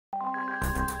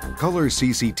Color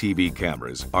CCTV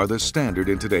cameras are the standard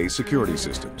in today's security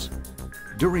systems.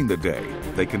 During the day,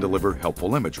 they can deliver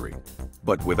helpful imagery,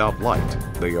 but without light,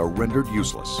 they are rendered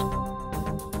useless.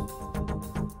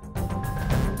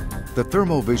 The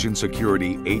ThermoVision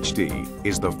Security HD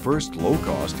is the first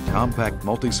low-cost, compact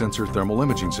multi-sensor thermal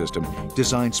imaging system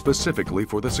designed specifically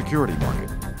for the security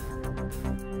market.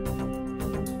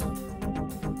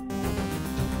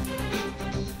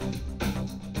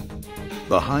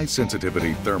 The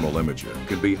high-sensitivity thermal imager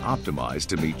can be optimized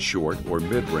to meet short or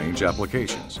mid-range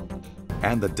applications.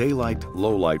 And the daylight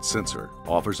low-light sensor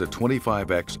offers a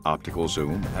 25x optical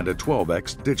zoom and a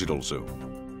 12x digital zoom.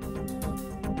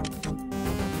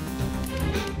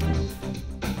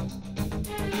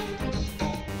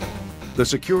 The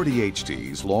Security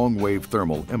HD's long-wave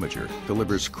thermal imager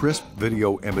delivers crisp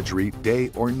video imagery day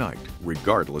or night,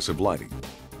 regardless of lighting.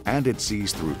 And it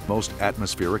sees through most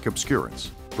atmospheric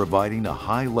obscurance, providing a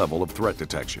high level of threat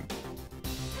detection.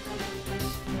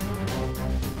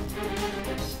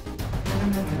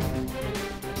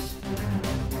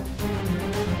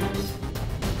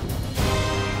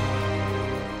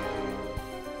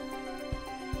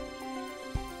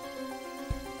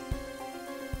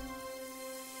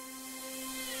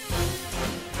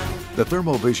 The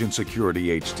ThermoVision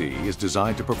Security HD is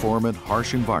designed to perform in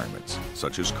harsh environments,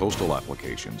 such as coastal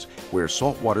applications, where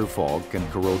saltwater fog can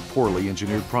corrode poorly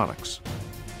engineered products.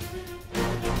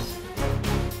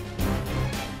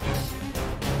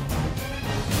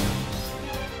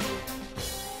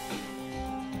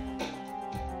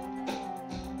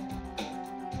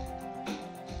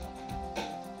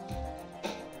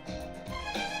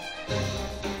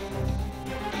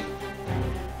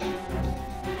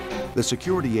 The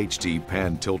Security HD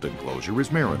pan tilt enclosure is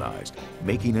marinized,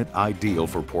 making it ideal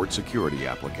for port security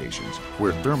applications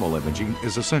where thermal imaging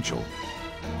is essential.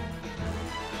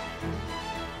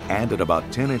 And at about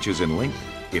 10 inches in length,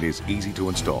 it is easy to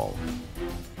install.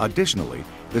 Additionally,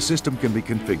 the system can be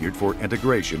configured for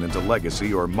integration into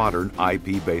legacy or modern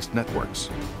IP-based networks.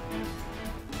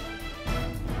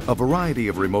 A variety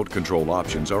of remote control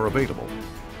options are available.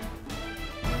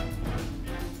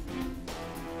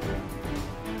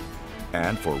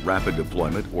 And for rapid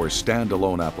deployment or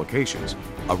standalone applications,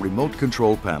 a remote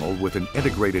control panel with an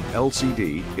integrated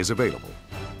LCD is available.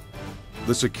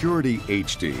 The Security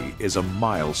HD is a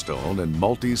milestone in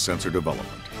multi-sensor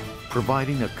development,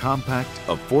 providing a compact,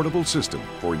 affordable system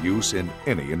for use in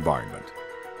any environment.